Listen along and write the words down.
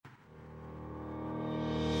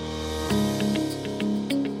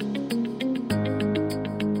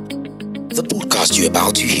podcast you're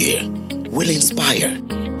about to hear will inspire,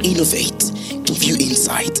 innovate, give you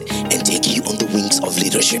insight, and take you on the wings of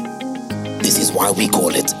leadership. This is why we call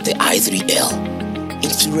it the I3L.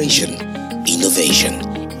 Inspiration, innovation,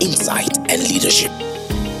 insight, and leadership.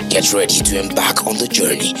 Get ready to embark on the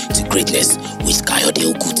journey to greatness with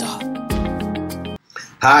Kayode Oguta.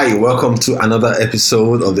 Hi, welcome to another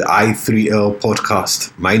episode of the I3L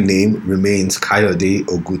podcast. My name remains Kayode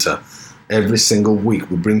Oguta. Every single week,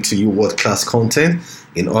 we bring to you world-class content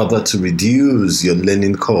in order to reduce your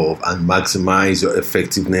learning curve and maximize your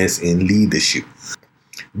effectiveness in leadership.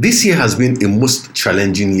 This year has been a most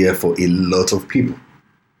challenging year for a lot of people.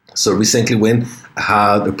 So recently, when I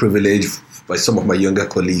had the privilege by some of my younger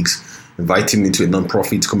colleagues inviting me to a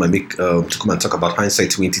non-profit to come and talk about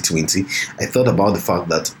Hindsight 2020, I thought about the fact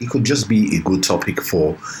that it could just be a good topic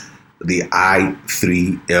for the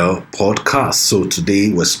I3L podcast. So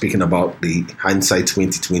today we're speaking about the Hindsight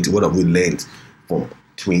 2020. What have we learned from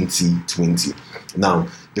 2020? Now,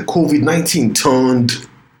 the COVID-19 turned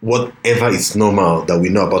whatever is normal that we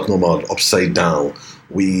know about normal upside down.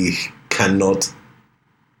 We cannot,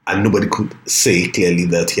 and nobody could say clearly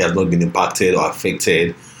that he has not been impacted or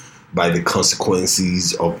affected by the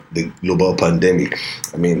consequences of the global pandemic.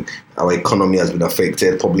 I mean, our economy has been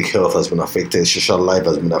affected, public health has been affected, social life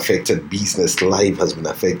has been affected, business life has been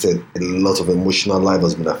affected, a lot of emotional life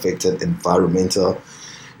has been affected, environmental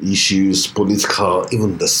issues, political,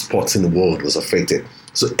 even the sporting world was affected.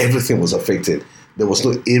 So everything was affected. There was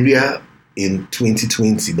no area in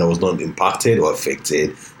 2020 that was not impacted or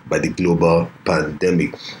affected by the global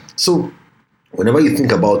pandemic. So whenever you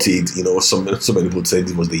think about it, so many people said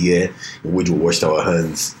it was the year in which we washed our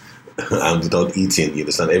hands and without eating. You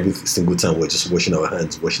understand? Every single time we're just washing our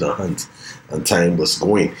hands, and time was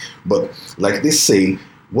going. But like they say,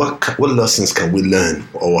 what lessons can we learn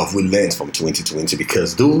or have we learned from 2020?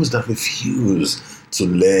 Because those that refuse to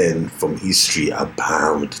learn from history are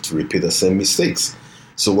bound to repeat the same mistakes.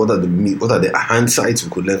 So what are the hindsights we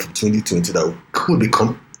could learn from 2020 that could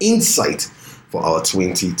become insight for our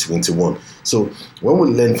 2021? So when we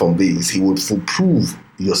learn from this, he would foolproof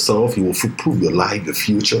yourself, he will foolproof your life, your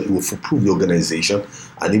future, he will foolproof your organization,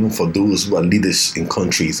 and even for those who are leaders in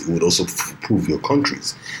countries, it would also foolproof your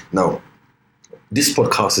countries. Now, this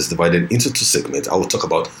podcast is divided into two segments. I will talk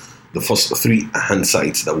about the first three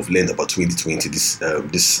hindsights that we've learned about 2020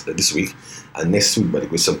 this week, and next week, by the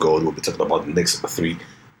grace of God, we'll be talking about the next three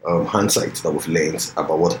hindsights that we've learned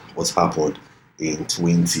about what's happened in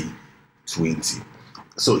 2020.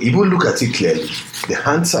 So if we look at it clearly, the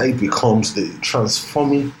hindsight becomes the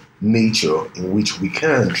transforming nature in which we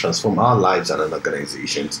can transform our lives and our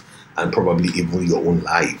organizations, and probably even your own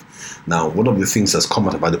life. Now, one of the things that's come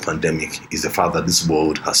out about the pandemic is the fact that this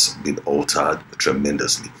world has been altered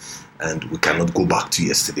tremendously, and we cannot go back to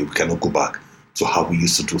yesterday. We cannot go back to how we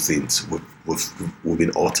used to do things. We've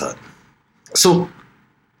been altered. So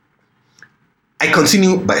I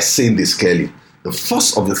continue by saying this clearly. The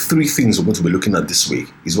first of the three things we're going to be looking at this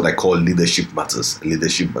week is what I call leadership matters.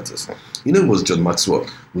 Leadership matters. It was John Maxwell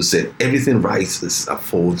who said everything rises and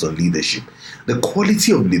falls on leadership. The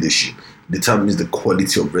quality of leadership determines the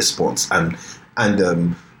quality of response. And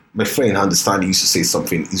my friend Understanding used to say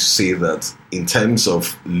something. He used to say that in terms of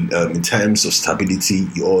stability,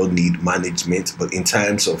 you all need management, but in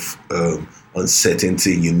terms of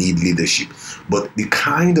uncertainty, you need leadership. But the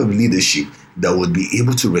kind of leadership that would be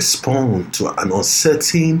able to respond to an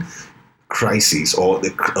uncertain crisis or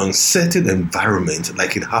the uncertain environment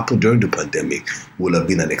like it happened during the pandemic will have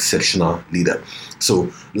been an exceptional leader.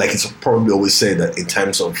 So like it's probably always said that in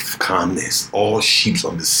times of calmness, all ships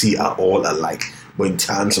on the sea are all alike. But in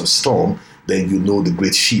times of storm, then you know the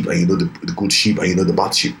great ship and you know the good ship and you know the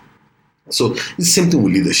bad ship. So it's the same thing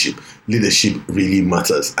with leadership. Leadership really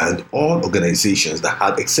matters, and all organizations that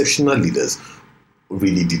had exceptional leaders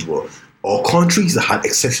really did well. Or countries that had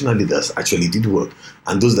exceptional leaders actually did well.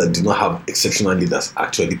 And those that did not have exceptional leaders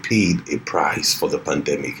actually paid a price for the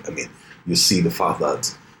pandemic. I mean, you see the fact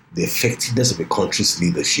that the effectiveness of a country's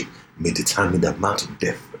leadership may determine the amount of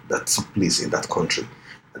death that took place in that country.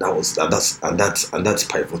 And that's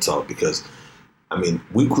pivotal, because I mean,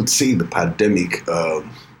 we could say the pandemic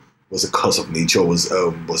was a curse of nature, was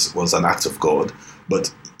an act of God.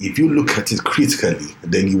 But if you look at it critically,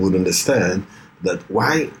 then you would understand that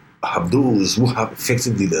why have those who have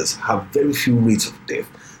effective leaders have very few rates of death,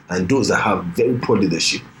 and those that have very poor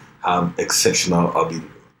leadership have exceptional,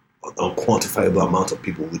 unquantifiable amount of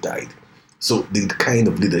people who died. So the kind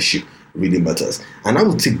of leadership really matters. And I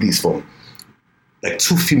will take this from like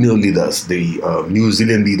two female leaders, the New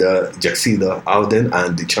Zealand leader Jacinda Ardern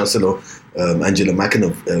and the Chancellor Angela Merkel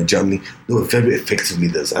of Germany. They were very effective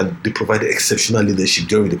leaders, and they provided exceptional leadership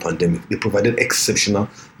during the pandemic. They provided exceptional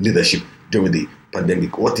leadership during the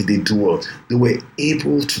pandemic. What did they do well? They were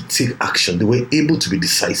able to take action. They were able to be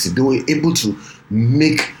decisive. They were able to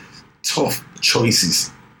make tough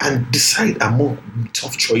choices and decide among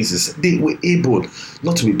tough choices. They were able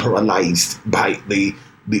not to be paralyzed by the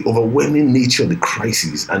overwhelming nature of the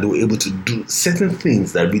crisis, and they were able to do certain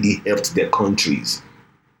things that really helped their countries.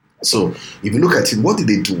 So if you look at it, what did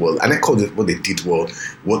they do well? And I call it what they did well,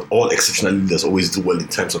 what all exceptional leaders always do well in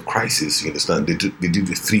times of crisis. You understand? They did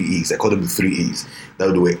the 3 E's. I call them the 3 E's.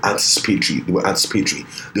 That they were anticipatory. They were anticipatory.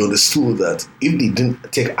 They understood that if they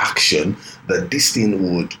didn't take action, that this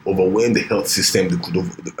thing would overwhelm the health system.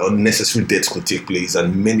 The unnecessary deaths could take place,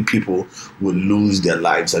 and many people would lose their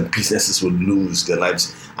lives, and businesses would lose their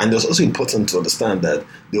lives. And it was also important to understand that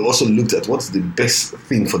they also looked at what's the best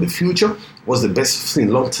thing for the future, what's the best thing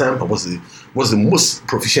long term, and what's the most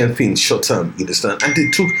proficient thing short term. You understand? And they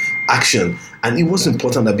took action, and it was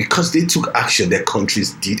important that because they took action, their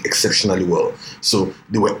countries did exceptionally well. So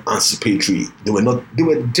they were anticipatory. They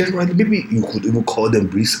were generally, maybe you could even call them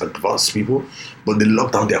risk adverse people, but they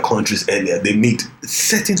locked down their countries earlier. They made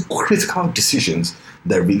certain critical decisions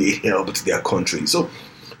that really helped their country. So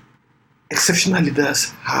exceptional leaders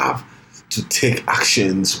have to take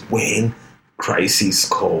actions when crisis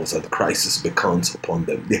calls and crisis becomes upon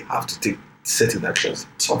them. They have to take certain actions,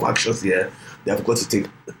 tough actions. They have got to take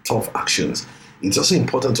tough actions. It's also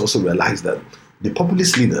important to also realize that the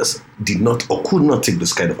populist leaders did not or could not take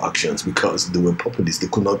those kind of actions because they were populists. They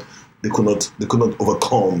could not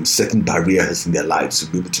overcome certain barriers in their lives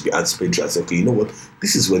to be able to be anticipatory and say, okay, you know what,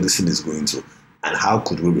 this is where this thing is going to, and how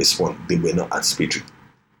could we respond? They were not anticipatory.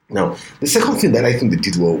 Now, the second thing that I think they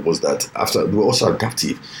did well was that after they were also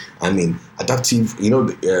adaptive. I mean, adaptive,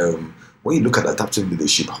 when you look at adaptive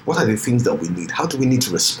leadership, what are the things that we need? How do we need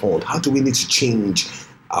to respond? How do we need to change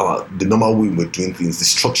the normal way we're doing things, the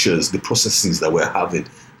structures, the processes that we're having,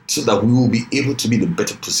 so that we will be able to be in a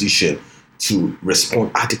better position to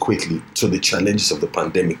respond adequately to the challenges of the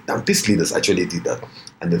pandemic? Now, these leaders actually did that.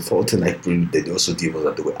 And the third thing I believe that they also did was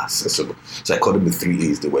that they were accessible. So I call them the 3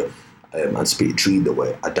 A's. They were anticipatory, they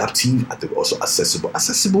were adaptive, and they were also accessible.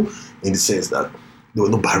 Accessible in the sense that there were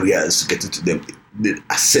no barriers to get into them. They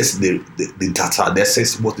assess the data, they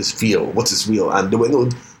assess what is real, and there were no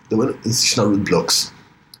institutional roadblocks.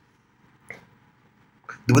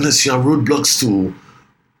 There were no institutional roadblocks to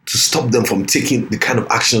stop them from taking the kind of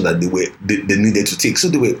action that they needed to take. So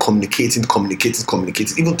they were communicating,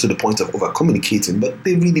 even to the point of over communicating, but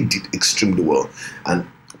they really did extremely well. And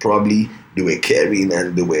probably they were caring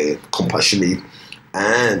and they were compassionate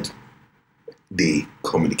and they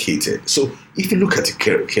communicated. So if you look at it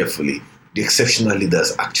carefully, the exceptional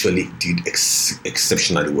leaders actually did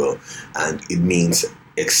exceptionally well, and it means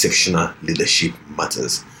exceptional leadership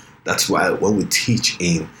matters. That's why when we teach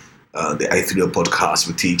in the i3L podcast,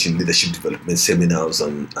 we teach in leadership development seminars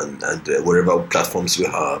and wherever platforms we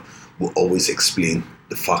have, we always explain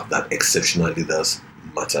the fact that exceptional leaders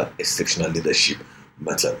matter, exceptional leadership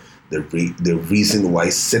matter. The reason why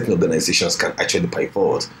certain organizations can actually pipe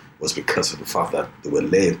forward was because of the fact that they were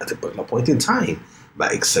led at a particular point in time by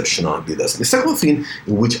exceptional leaders. The second thing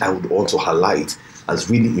in which I would also highlight as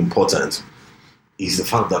really important is the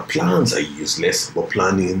fact that plans are useless, but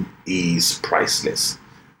planning is priceless.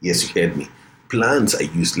 Yes, you heard me. Plans are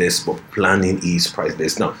useless, but planning is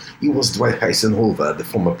priceless. Now, it was Dwight Eisenhower, the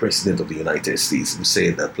former president of the United States, who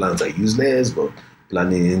said that plans are useless, but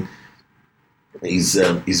planning is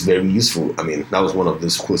very useful. I mean, that was one of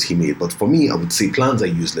those quotes he made. But for me, I would say plans are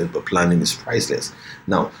useless, but planning is priceless.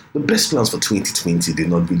 Now, the best plans for 2020 did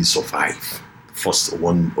not really survive the first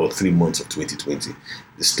 1 or 3 months of 2020.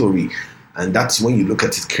 The story, and that's when you look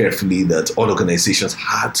at it carefully, that all organizations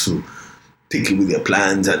had to take away their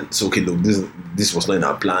plans and say, okay, look, this was not in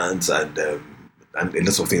our plans, and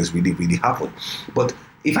lots of things really, really happened. But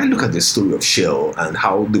if I look at the story of Shell and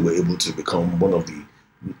how they were able to become one of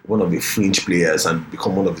the fringe players and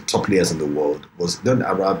become one of the top players in the world, was during the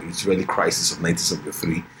Arab-Israeli crisis of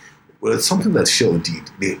 1973. Well, it's something that Shell did.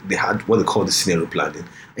 They had what they call the scenario planning.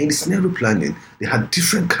 And in the scenario planning, they had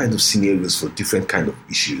different kinds of scenarios for different kinds of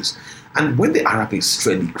issues. And when the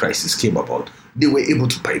Arab-Israeli crisis came about, they were able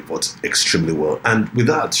to pivot extremely well. And with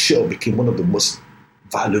that, Shell became one of the most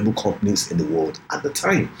valuable companies in the world at the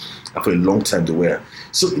time. And for a long time they were.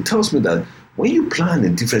 So it tells me that when you plan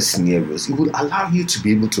in different scenarios, it will allow you to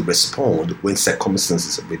be able to respond when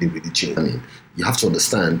circumstances really, really change. I mean, you have to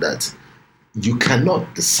understand that you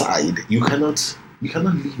cannot decide, you cannot you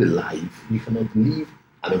cannot live a life, you cannot live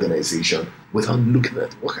an organization without looking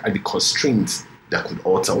at what are the constraints that could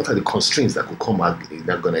alter, what are the constraints that could come out in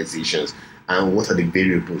organizations, and what are the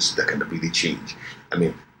variables that can really change. I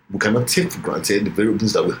mean, we cannot take for granted the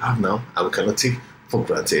variables that we have now, and we cannot take for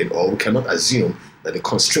granted, or we cannot assume that the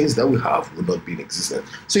constraints that we have will not be in existence.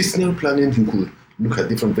 So in scenario planning, you could look at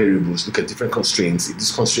different variables, look at different constraints. If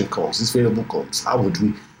this constraint comes, this variable comes, how would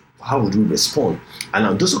we respond?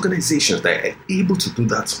 And those organizations that are able to do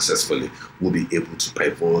that successfully will be able to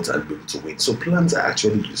pivot and be able to win. So plans are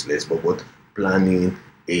actually useless, but what planning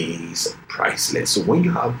is priceless. So when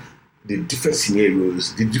you have the different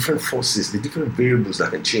scenarios, the different forces, the different variables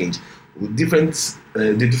that can change, with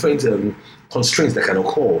the different constraints that can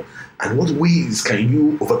occur, and what ways can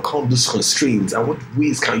you overcome those constraints, and what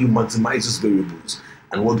ways can you maximize those variables,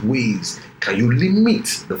 and what ways can you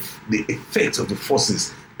limit the effects of the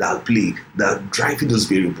forces that are play, that are driving those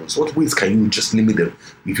variables. What ways can you just limit them?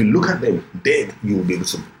 If you look at them, then you will be able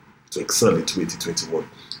to excel in 2021.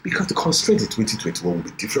 Because the constraints in 2021 will be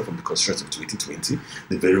different from the constraints of 2020.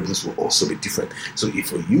 The variables will also be different. So if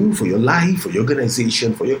for you, for your life, for your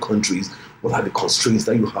organization, for your countries, what are the constraints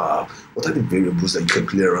that you have? What are the variables that you can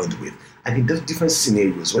play around with? And in those different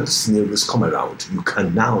scenarios, when the scenarios come around, you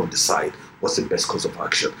can now decide what's the best course of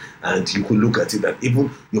action. And you could look at it that even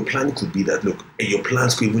your plan could be that, look, and your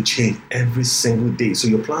plans could even change every single day. So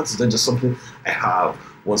your plans is not just something I have,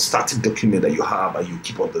 one static document that you have and you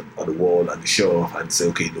keep on the wall and the shelf and say,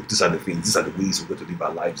 okay, look, these are the things, these are the ways we're going to live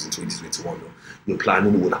our lives in 2021. Your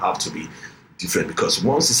planning would have to be different, because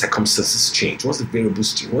once the circumstances change, once the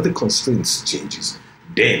variables change, once the constraints changes,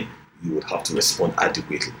 then you would have to respond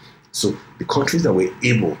adequately. So the countries that were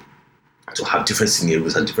able to have different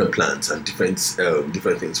scenarios and different plans and different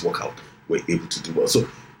things work out were able to do well. So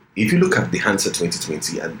if you look at the hindsight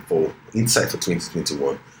 2020 and for insight for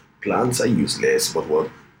 2021, plans are useless, but what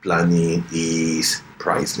planning is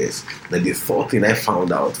priceless. Now, the third thing I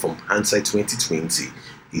found out from hindsight 2020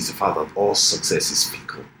 is the fact that all success is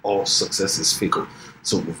fickle. All success is fickle.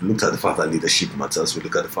 So we've looked at the fact that leadership matters. We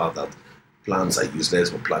look at the fact that plans are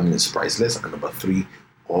useless, but planning is priceless. And number three,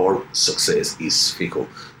 all success is fickle.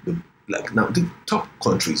 The top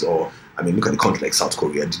countries, look at the country like South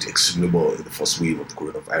Korea, did extremely well in the first wave of the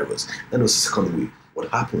coronavirus. Then there was the second wave. What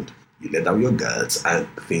happened? You let down your guards and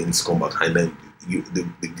things come back, and then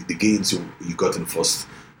the gains you got in the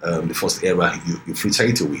first era, you fritter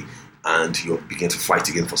it away, and you begin to fight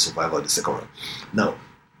again for survival in the second one. Now,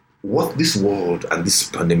 what this world and this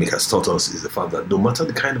pandemic has taught us is the fact that no matter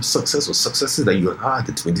the kind of success or successes that you had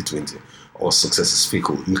in 2020, all success is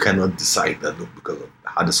fickle. You cannot decide that, look, because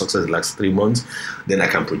I had a success in the last 3 months, then I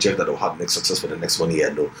can project that I'll have next success for the next 1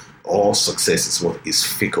 year. No, all success is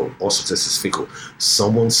fickle. All success is fickle.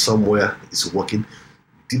 Someone somewhere is working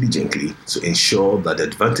diligently to ensure that the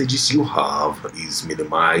advantages you have is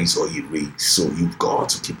minimized or erased. So you've got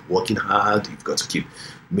to keep working hard. You've got to keep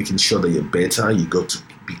making sure that you're better. You got to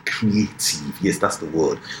be creative. Yes, that's the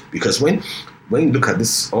word. Because when you look at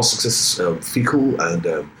this, all success is fickle,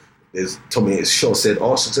 and as Tommy Shaw said,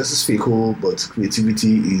 all success is fickle, but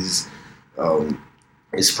creativity is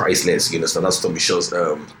priceless. You understand? That's Tommy Shaw's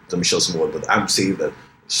word. But I'm saying that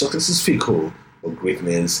success is fickle, but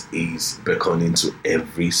greatness is beckoning to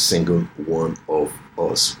every single one of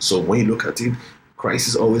us. So when you look at it,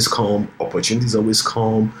 crises always come, opportunities always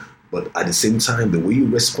come, but at the same time, the way you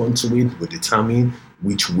respond to it will determine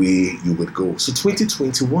which way you would go. So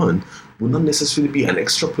 2021 will not necessarily be an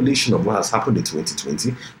extrapolation of what has happened in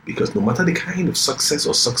 2020, because no matter the kind of success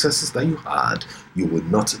or successes that you had, you would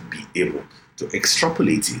not be able to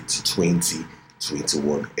extrapolate it to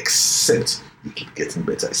 2021, except you keep getting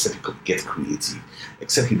better, except you could get creative,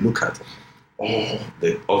 except you look at all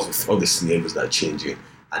the scenarios that are changing,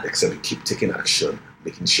 and except you keep taking action,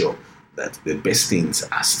 making sure that the best things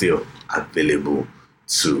are still available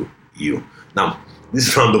to you. Now, this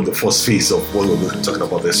is round up the first phase of what we're going to be talking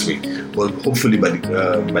about this week. Well, hopefully by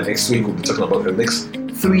next week, we'll be talking about the next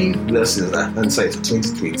 3 lessons and insights for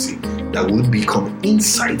 2020 that will become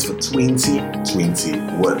insights for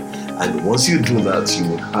 2021. And once you do that, you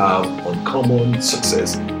will have uncommon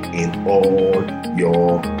success in all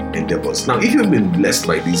your endeavors. Now, if you've been blessed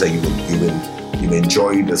by these and you've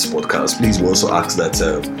enjoyed this podcast, please we also ask that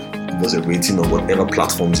give us a rating on whatever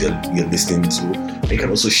platforms you're listening to. You can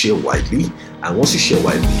also share widely, and once you share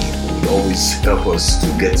widely, it will always help us to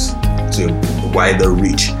get to a wider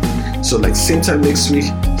reach. So, same time next week,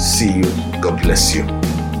 see you. God bless you.